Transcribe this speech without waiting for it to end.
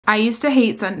I used to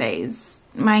hate Sundays.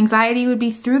 My anxiety would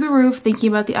be through the roof thinking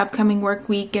about the upcoming work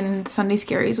week, and the Sunday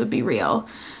scaries would be real.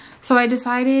 So I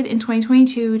decided in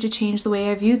 2022 to change the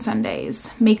way I viewed Sundays,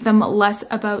 make them less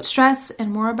about stress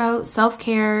and more about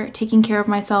self-care, taking care of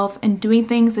myself, and doing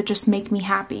things that just make me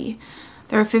happy.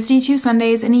 There are 52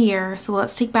 Sundays in a year, so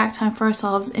let's take back time for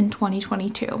ourselves in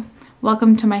 2022.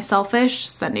 Welcome to my selfish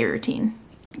Sunday routine.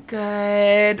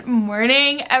 Good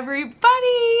morning, everybody.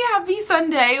 Happy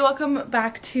Sunday. Welcome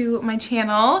back to my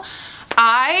channel.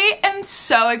 I am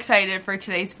so excited for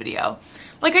today's video.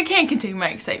 Like, I can't contain my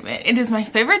excitement. It is my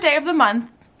favorite day of the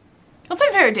month. Well, it's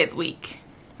my favorite day of the week,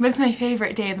 but it's my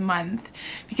favorite day of the month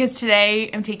because today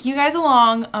I'm taking you guys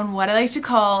along on what I like to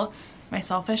call my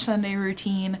selfish Sunday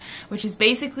routine, which is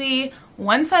basically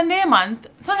one Sunday a month.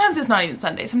 Sometimes it's not even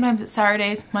Sunday. Sometimes it's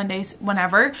Saturdays, Mondays,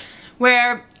 whenever,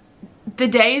 where the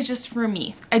day is just for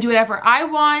me. I do whatever I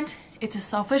want. It's a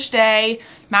selfish day.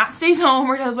 Matt stays home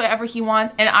or does whatever he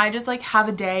wants, and I just like have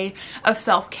a day of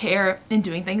self-care and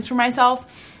doing things for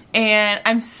myself. And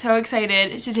I'm so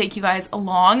excited to take you guys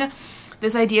along.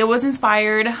 This idea was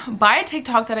inspired by a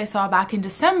TikTok that I saw back in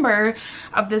December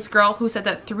of this girl who said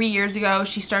that 3 years ago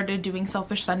she started doing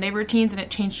selfish Sunday routines and it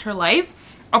changed her life.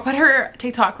 I'll put her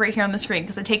TikTok right here on the screen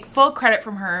because I take full credit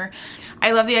from her.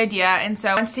 I love the idea, and so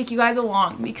I want to take you guys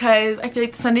along because I feel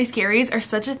like the Sunday scaries are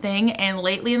such a thing, and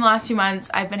lately in the last few months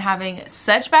I've been having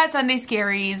such bad Sunday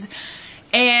scaries,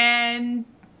 and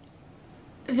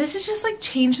this has just like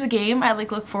changed the game. I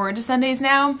like look forward to Sundays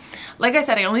now. Like I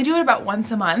said, I only do it about once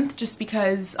a month just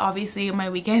because obviously my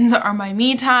weekends are my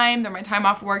me time. They're my time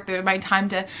off work. They're my time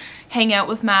to hang out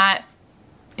with Matt,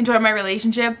 enjoy my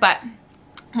relationship. But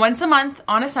once a month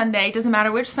on a Sunday, doesn't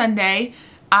matter which Sunday,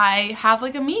 I have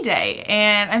like a me day,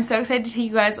 and I'm so excited to take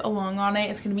you guys along on it.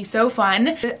 It's gonna be so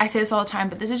fun. I say this all the time,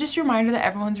 but this is just a reminder that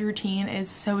everyone's routine is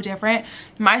so different.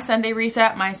 My Sunday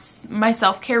reset, my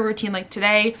self-care routine, like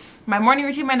today, my morning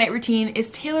routine, my night routine is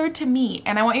tailored to me,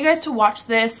 and I want you guys to watch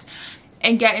this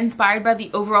and get inspired by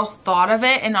the overall thought of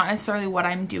it and not necessarily what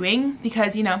I'm doing,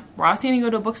 because you know, we're also gonna go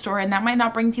to a bookstore and that might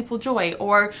not bring people joy,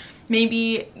 or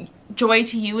maybe joy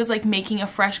to you is like making a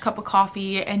fresh cup of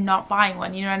coffee and not buying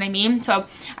one, you know what I mean? So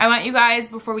I want you guys,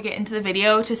 before we get into the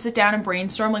video, to sit down and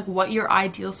brainstorm like what your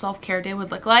ideal self-care day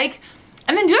would look like,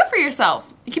 and then do it for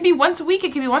yourself. It can be once a week,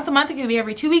 it can be once a month, it can be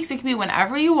every 2 weeks, it can be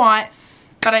whenever you want,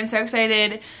 but I'm so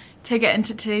excited to get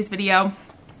into today's video.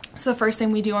 So the first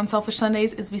thing we do on Selfish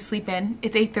Sundays is we sleep in.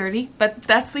 It's 8:30, but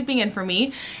that's sleeping in for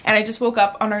me. And I just woke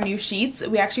up on our new sheets.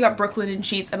 We actually got Brooklinen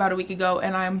sheets about a week ago,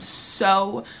 and I'm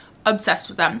so obsessed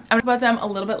with them. I'm gonna talk about them a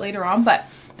little bit later on, but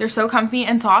they're so comfy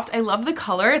and soft. I love the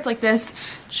color. It's like this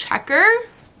checker,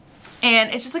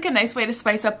 and it's just like a nice way to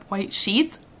spice up white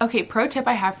sheets. Okay, pro tip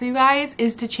I have for you guys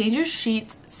is to change your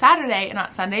sheets Saturday and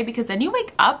not Sunday, because then you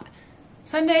wake up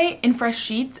Sunday in fresh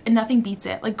sheets and nothing beats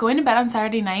it. Like going to bed on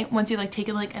Saturday night, once you like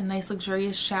taken like a nice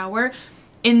luxurious shower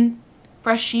in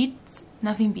fresh sheets,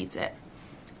 nothing beats it.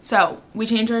 So we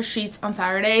change our sheets on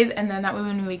Saturdays, and then that way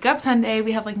when we wake up Sunday,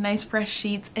 we have like nice fresh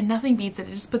sheets and nothing beats it.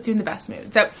 It just puts you in the best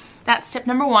mood. So that's tip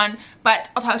number one,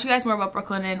 but I'll talk to you guys more about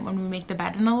Brooklinen when we make the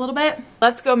bed in a little bit.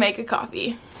 Let's go make a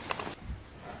coffee.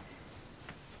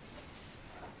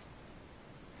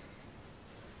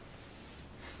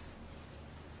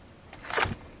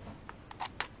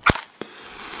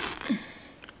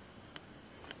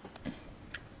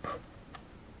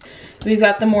 We've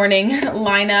got the morning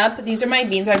lineup. These are my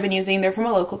beans I've been using. They're from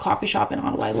a local coffee shop in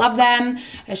Ottawa. I love them.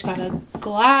 I just got a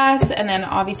glass, and then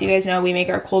obviously you guys know we make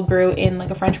our cold brew in like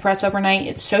a French press overnight.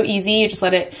 It's so easy. You just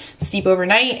let it steep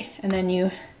overnight, and then you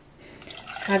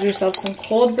have yourself some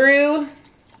cold brew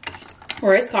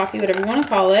or iced coffee, whatever you want to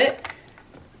call it.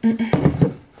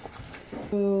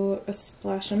 A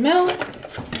splash of milk.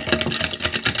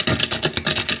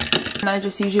 And I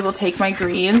just usually will take my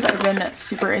greens. I've been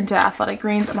super into Athletic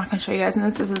Greens. I'm not going to show you guys in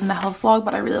this. This isn't a health vlog,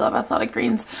 but I really love Athletic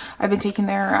Greens. I've been taking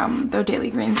their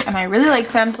daily greens, and I really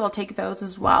like them, so I'll take those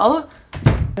as well.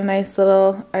 A nice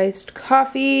little iced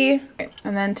coffee.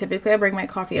 And then typically I bring my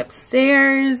coffee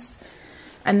upstairs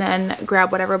and then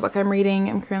grab whatever book I'm reading.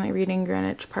 I'm currently reading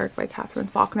Greenwich Park by Catherine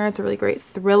Faulkner. It's a really great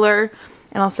thriller,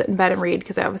 and I'll sit in bed and read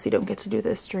because I obviously don't get to do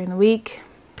this during the week.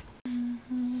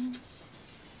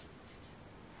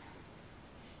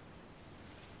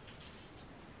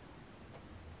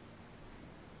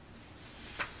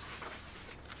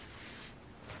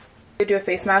 Do a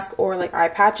face mask or like eye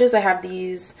patches. I have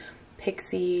these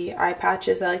Pixi eye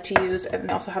patches I like to use, and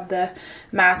I also have the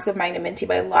mask of Magna Minty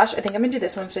by Lush. I think I'm gonna do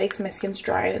this one today because my skin's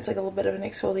dry and it's like a little bit of an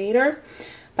exfoliator.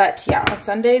 But yeah, on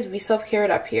Sundays we self-care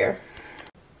it up here.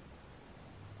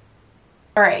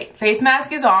 All right, face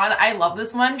mask is on. I love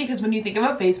this one because when you think of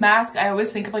a face mask, I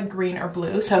always think of like green or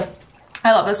blue. So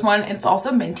I love this one. It's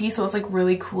also minty, so it's like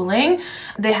really cooling.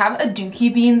 They have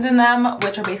Aduki beans in them,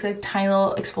 which are basically like tiny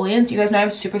little exfoliants. You guys know I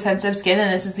have super sensitive skin,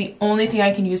 and this is the only thing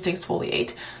I can use to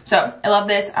exfoliate. So I love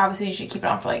this. Obviously, you should keep it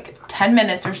on for like 10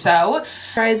 minutes or so.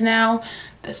 Guys, now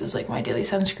this is like my daily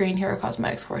sunscreen, Hero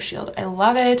Cosmetics Force Shield. I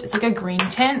love it. It's like a green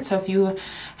tint, so if you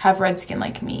have red skin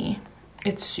like me,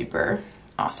 it's super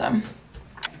awesome.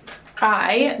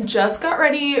 I just got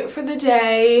ready for the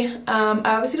day. I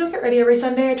obviously don't get ready every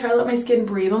Sunday. I try to let my skin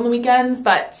breathe on the weekends,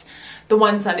 but the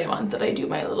one Sunday a month that I do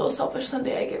my little selfish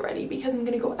Sunday, I get ready because I'm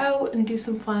gonna go out and do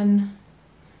some fun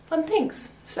things.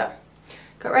 So,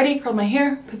 got ready, curled my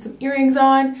hair, put some earrings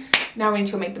on. Now we need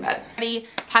to go make the bed. Ready,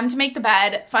 time to make the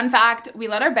bed. Fun fact, we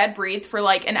let our bed breathe for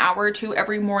like an hour or two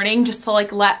every morning just to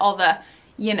like let all the,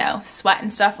 you know, sweat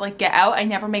and stuff like get out. I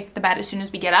never make the bed as soon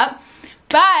as we get up,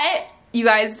 but you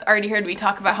guys already heard me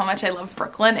talk about how much I love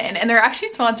Brooklinen, and they're actually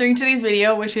sponsoring today's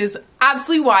video, which is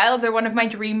absolutely wild. They're one of my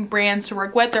dream brands to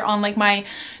work with. They're on like my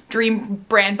dream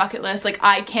brand bucket list. Like,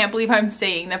 I can't believe I'm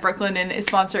saying that Brooklinen is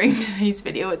sponsoring today's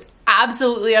video. It's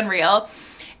absolutely unreal.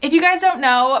 If you guys don't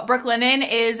know,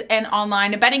 Brooklinen is an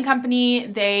online bedding company.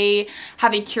 They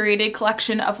have a curated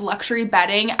collection of luxury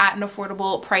bedding at an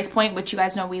affordable price point, which you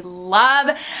guys know we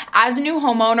love. As a new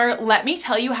homeowner, let me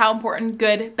tell you how important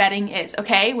good bedding is,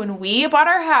 okay? When we bought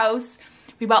our house,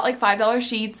 we bought like $5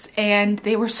 sheets and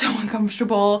they were so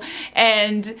uncomfortable,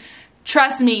 and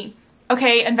trust me,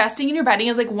 okay, investing in your bedding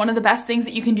is like one of the best things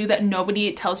that you can do that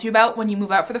nobody tells you about when you move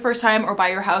out for the first time or buy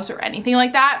your house or anything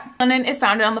like that. Brooklinen is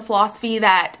founded on the philosophy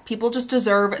that people just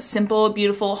deserve simple,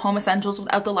 beautiful home essentials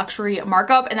without the luxury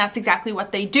markup, and that's exactly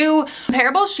what they do.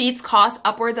 Comparable sheets cost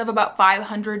upwards of about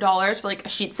 $500 for like a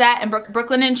sheet set, and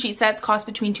Brooklinen sheet sets cost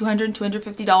between $200 and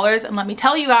 $250, and let me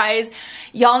tell you guys,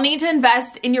 y'all need to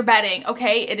invest in your bedding,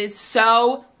 okay? It is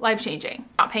so life-changing.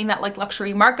 Not paying that like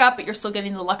luxury markup, but you're still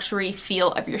getting the luxury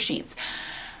feel of your sheets.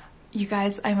 You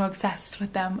guys, I'm obsessed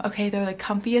with them, okay? They're the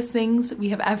comfiest things we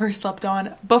have ever slept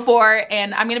on before,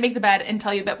 and I'm gonna make the bed and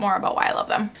tell you a bit more about why I love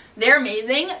them. They're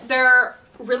amazing. They're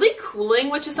really cooling,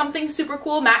 which is something super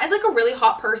cool. Matt is like a really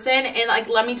hot person, and like,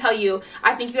 let me tell you,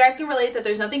 I think you guys can relate that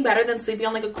there's nothing better than sleeping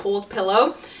on like a cold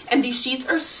pillow, and these sheets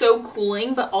are so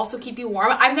cooling but also keep you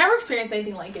warm. I've never experienced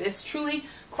anything like it. It's truly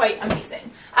quite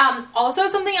amazing. Also,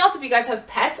 something else, if you guys have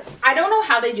pets, I don't know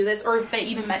how they do this or if they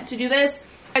even meant to do this.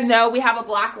 You guys know we have a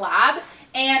black lab,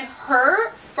 and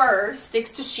her fur sticks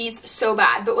to sheets so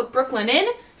bad, but with Brooklinen,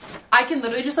 I can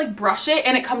literally just like brush it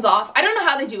and it comes off. I don't know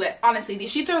how they do it, honestly.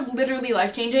 These sheets are literally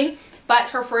life-changing, but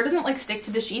her fur doesn't like stick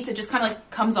to the sheets. It just kind of like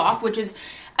comes off, which is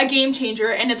a game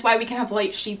changer, and it's why we can have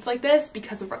light sheets like this,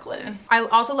 because of Brooklinen. I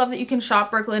also love that you can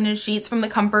shop Brooklinen sheets from the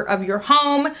comfort of your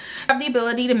home. You have the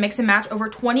ability to mix and match over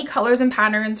 20 colors and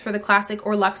patterns for the classic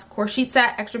or luxe core sheet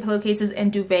set, extra pillowcases,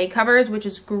 and duvet covers, which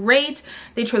is great.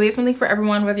 They truly have something for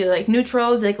everyone, whether you like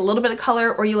neutrals, you like a little bit of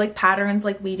color, or you like patterns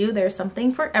like we do. There's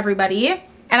something for everybody.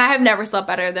 And I have never slept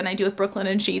better than I do with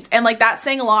Brooklinen sheets. And like, that's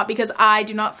saying a lot because I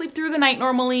do not sleep through the night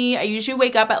normally. I usually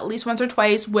wake up at least once or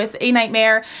twice with a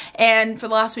nightmare. And for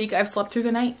the last week, I've slept through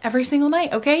the night every single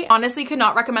night, okay? Honestly, could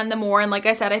not recommend them more. And like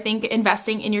I said, I think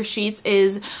investing in your sheets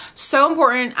is so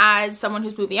important as someone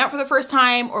who's moving out for the first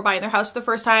time or buying their house for the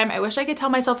first time. I wish I could tell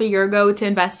myself a year ago to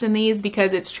invest in these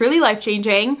because it's truly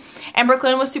life-changing. And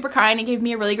Brooklinen was super kind and gave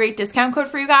me a really great discount code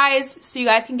for you guys. So you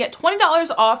guys can get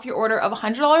 $20 off your order of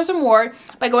 $100 or more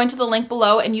by going to the link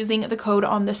below and using the code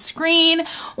on the screen.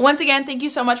 Once again, thank you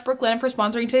so much, Brooklinen, for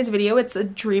sponsoring today's video. It's a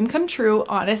dream come true,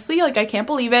 honestly. Like, I can't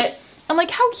believe it. And like,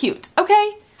 how cute,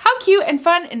 okay? How cute and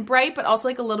fun and bright, but also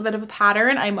like a little bit of a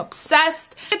pattern. I'm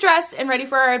obsessed. Get dressed and ready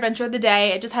for our adventure of the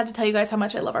day. I just had to tell you guys how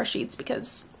much I love our sheets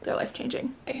because they're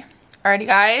life-changing. Okay. Alrighty,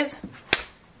 guys.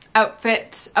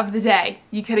 Outfit of the day.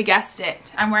 You could have guessed it.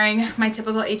 I'm wearing my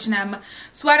typical H&M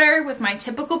sweater with my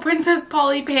typical Princess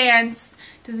Polly pants.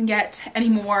 Doesn't get any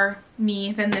more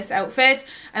me than this outfit.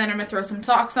 And then I'm gonna throw some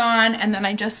socks on, and then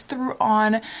I just threw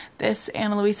on this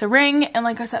Ana Luisa ring, and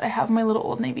like I said, I have my little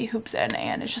Old Navy hoops in,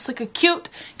 and it's just like a cute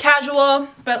casual,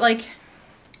 but like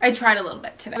I tried a little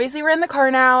bit today. Obviously, we're in the car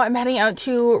now. I'm heading out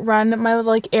to run my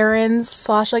little like errands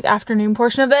slash like afternoon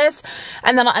portion of this,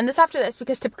 and then I'll end this after this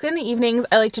because typically in the evenings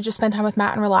I like to just spend time with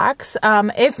Matt and relax.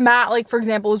 If Matt, like for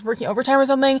example, was working overtime or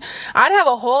something, I'd have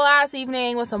a whole ass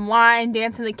evening with some wine,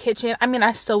 dance in the kitchen. I mean,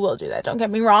 I still will do that, don't get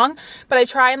me wrong, but I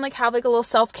try and like have like a little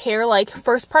self-care like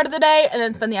first part of the day, and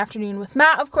then spend the afternoon with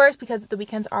Matt, of course, because the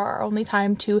weekends are our only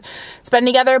time to spend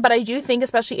together. But I do think,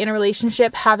 especially in a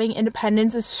relationship, having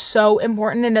independence is so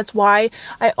important, and that's why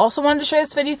I also wanted to share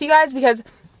this video with you guys, because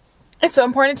it's so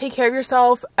important to take care of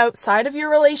yourself outside of your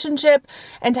relationship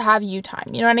and to have you time.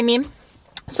 You know what I mean?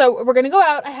 So we're going to go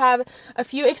out. I have a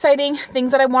few exciting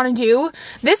things that I want to do.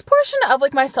 This portion of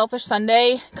like my selfish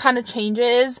Sunday kind of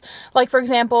changes. Like for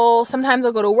example, sometimes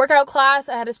I'll go to a workout class.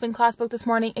 I had a spin class booked this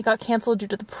morning. It got canceled due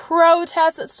to the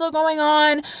protest that's still going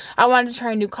on. I wanted to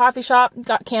try a new coffee shop. It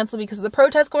got canceled because of the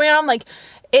protest going on. Like,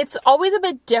 it's always a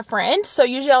bit different. So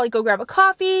usually I'll like go grab a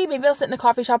coffee. Maybe I'll sit in a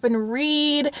coffee shop and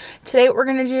read. Today what we're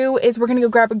going to do is we're going to go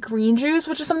grab a green juice,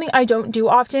 which is something I don't do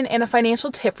often. And a financial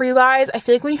tip for you guys. I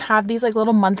feel like when you have these like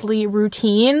little monthly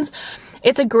routines,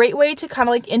 it's a great way to kind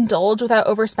of like indulge without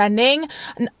overspending.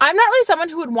 And I'm not really someone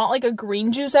who would want like a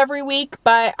green juice every week,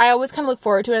 but I always kind of look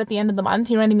forward to it at the end of the month.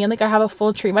 You know what I mean? Like I have a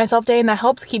full treat myself day and that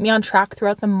helps keep me on track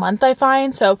throughout the month, I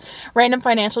find. So random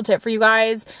financial tip for you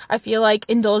guys. I feel like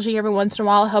indulging every once in a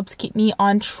while helps keep me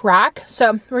on track.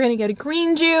 So we're going to get a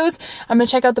green juice. I'm going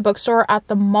to check out the bookstore at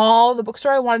the mall. The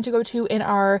bookstore I wanted to go to in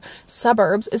our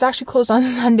suburbs is actually closed on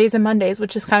Sundays and Mondays,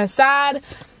 which is kind of sad.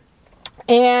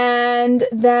 And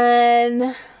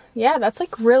then, yeah, that's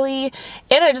like really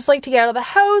it. I just like to get out of the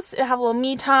house and have a little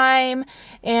me time,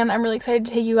 and I'm really excited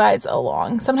to take you guys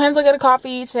along. Sometimes I'll get a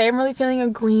coffee. Today I'm really feeling a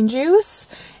green juice.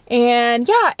 And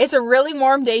yeah, it's a really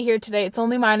warm day here today. It's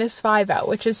only -5 out,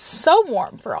 which is so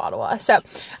warm for Ottawa. So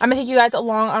I'm gonna take you guys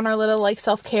along on our little like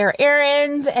self-care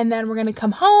errands, and then we're gonna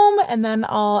come home, and then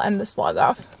I'll end this vlog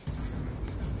off.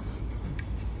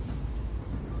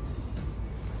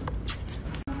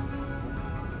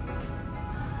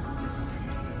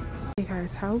 Hey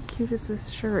guys, how cute is this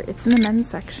shirt? It's in the men's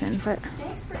section, but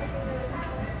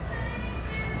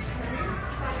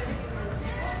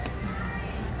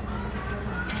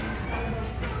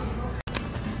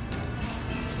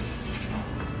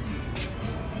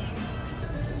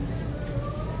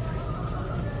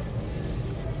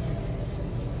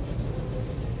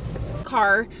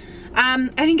car.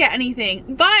 I didn't get anything,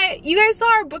 but you guys saw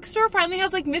our bookstore finally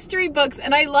has like mystery books,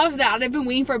 and I love that. I've been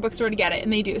waiting for a bookstore to get it,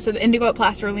 and they do. So the Indigo at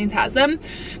Plaster Orleans has them,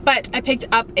 but I picked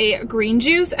up a green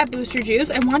juice at Booster Juice.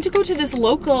 I want to go to this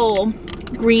local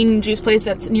green juice place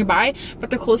that's nearby, but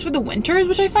they're closed for the winters,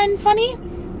 which I find funny.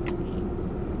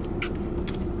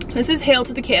 This is Hail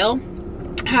to the Kale.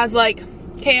 It has like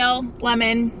kale,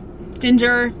 lemon,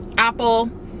 ginger, apple,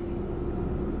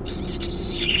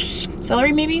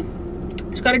 celery maybe.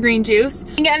 Just got a green juice.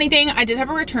 Didn't get anything. I did have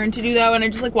a return to do though, and I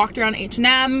just like walked around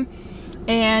H&M.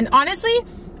 And honestly,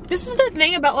 this is the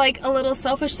thing about like a little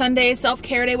selfish Sunday,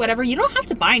 self-care day, whatever. You don't have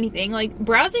to buy anything. Like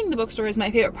browsing the bookstore is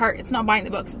my favorite part. It's not buying the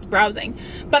books, it's browsing.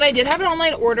 But I did have an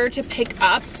online order to pick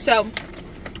up, so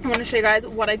I want to show you guys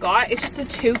what I got. It's just a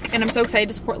toque, and I'm so excited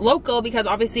to support local because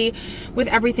obviously with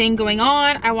everything going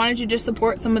on, I wanted to just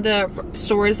support some of the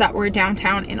stores that were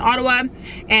downtown in Ottawa,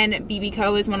 and BB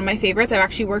Co is one of my favorites. I've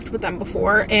actually worked with them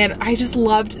before, and I just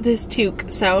loved this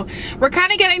toque. So we're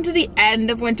kind of getting to the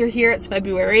end of winter here. It's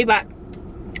February, but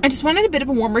I just wanted a bit of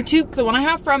a warmer toque. The one I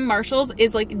have from Marshalls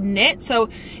is like knit, so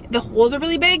the holes are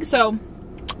really big, so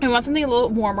I want something a little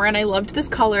warmer, and I loved this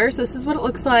color. So this is what it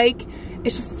looks like.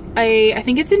 It's just, I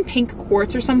think it's in pink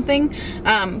quartz or something,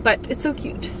 but it's so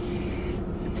cute.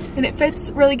 And it fits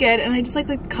really good, and I just like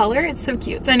the color. It's so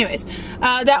cute. So anyways,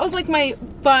 that was like my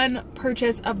fun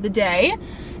purchase of the day.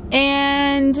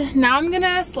 And now I'm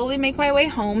gonna slowly make my way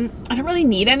home. I don't really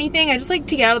need anything. I just like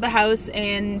to get out of the house,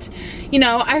 and you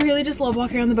know, I really just love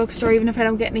walking around the bookstore even if I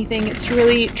don't get anything. It's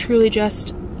really, truly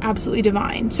just absolutely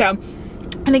divine. So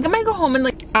I think I might go home and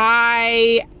like,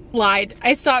 I lied.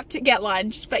 I stopped to get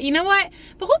lunch, but you know what?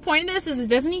 The whole point of this is it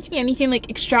doesn't need to be anything like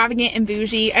extravagant and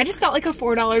bougie. I just got like a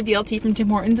 $4 BLT from Tim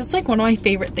Hortons. It's like one of my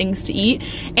favorite things to eat,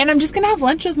 and I'm just gonna have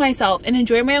lunch with myself and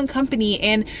enjoy my own company.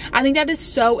 And I think that is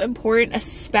so important,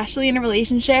 especially in a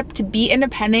relationship, to be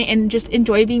independent and just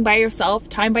enjoy being by yourself,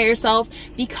 time by yourself,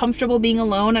 be comfortable being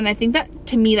alone. And I think that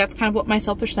to me, that's kind of what my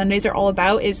selfish Sundays are all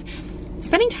about, is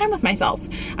spending time with myself.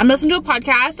 I'm listening to a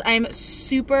podcast. I'm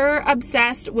super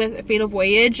obsessed with Fatal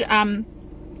Voyage,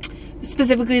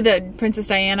 specifically the Princess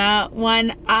Diana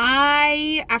one.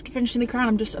 After finishing The Crown,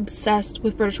 I'm just obsessed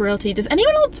with British royalty. Does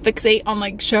anyone else fixate on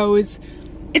like shows?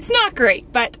 It's not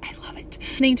great, but I love it.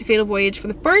 Listening to Fatal Voyage for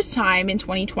the first time in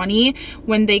 2020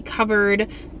 when they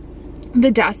covered the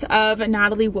death of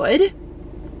Natalie Wood.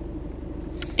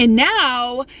 And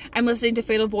now I'm listening to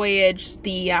Fatal Voyage,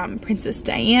 the Princess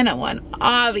Diana one,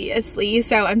 obviously.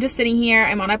 So I'm just sitting here.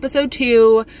 I'm on episode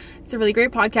 2. It's a really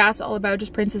great podcast all about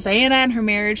just Princess Diana and her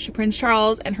marriage to Prince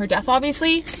Charles and her death,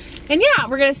 obviously. And yeah,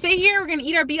 we're going to stay here. We're going to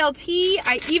eat our BLT.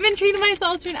 I even treated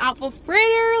myself to an apple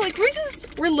fritter. Like,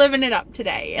 we're living it up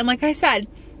today. And like I said,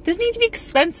 it doesn't need to be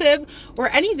expensive or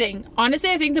anything. Honestly,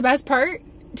 I think the best part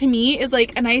to me is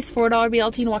like a nice $4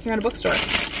 BLT and walking around a bookstore.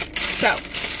 So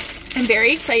I'm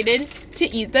very excited to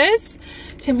eat this.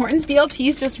 Tim Hortons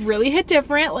BLTs just really hit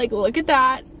different. Like, look at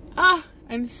that. Ah,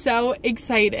 I'm so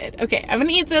excited. Okay, I'm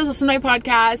gonna eat this, listen to my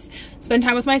podcast, spend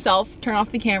time with myself, turn off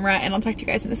the camera, and I'll talk to you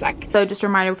guys in a sec. So just a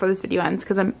reminder before this video ends,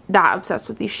 because I'm that obsessed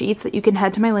with these sheets, that you can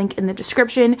head to my link in the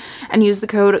description and use the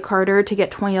code CARTER to get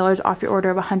 $20 off your order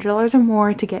of $100 or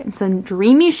more to get some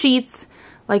dreamy sheets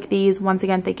like these. Once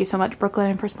again, thank you so much,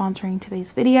 Brooklinen, for sponsoring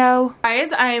today's video.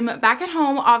 Guys, I'm back at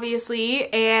home, obviously,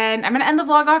 and I'm gonna end the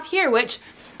vlog off here, which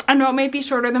I know it might be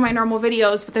shorter than my normal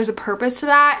videos, but there's a purpose to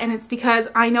that, and it's because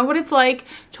I know what it's like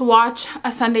to watch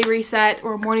a Sunday reset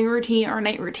or a morning routine or a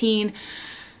night routine,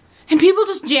 and people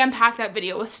just jam-pack that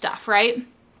video with stuff, right?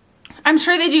 I'm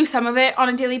sure they do some of it on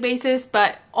a daily basis,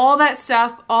 but all that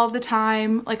stuff all the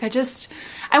time, like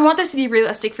I want this to be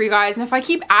realistic for you guys, and if I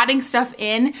keep adding stuff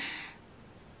in,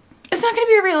 it's not going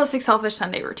to be a realistic selfish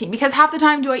Sunday routine, because half the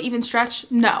time do I even stretch?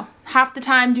 No. Half the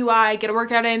time do I get a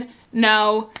workout in?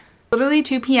 No. Literally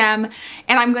 2 p.m.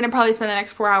 and I'm going to probably spend the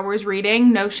next 4 hours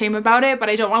reading. No shame about it, but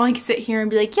I don't want to like sit here and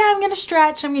be like, yeah, I'm going to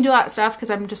stretch, I'm going to do all that stuff, because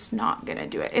I'm just not going to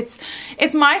do it.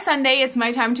 It's my Sunday, it's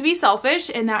my time to be selfish,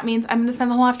 and that means I'm going to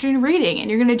spend the whole afternoon reading, and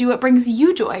you're going to do what brings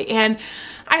you joy. And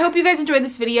I hope you guys enjoyed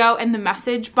this video and the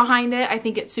message behind it. I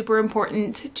think it's super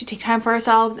important to take time for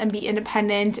ourselves and be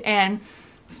independent and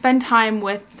spend time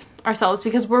with ourselves,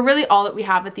 because we're really all that we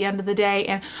have at the end of the day,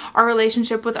 and our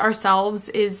relationship with ourselves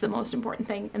is the most important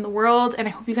thing in the world. And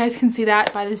I hope you guys can see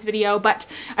that by this video. But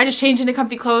I just changed into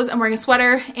comfy clothes. I'm wearing a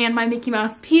sweater and my Mickey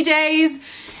Mouse PJs,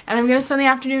 and I'm gonna spend the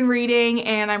afternoon reading,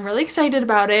 and I'm really excited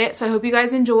about it. So I hope you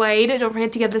guys enjoyed. Don't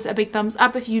forget to give this a big thumbs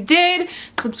up if you did,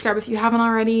 subscribe if you haven't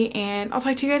already, and I'll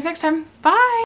talk to you guys next time. Bye.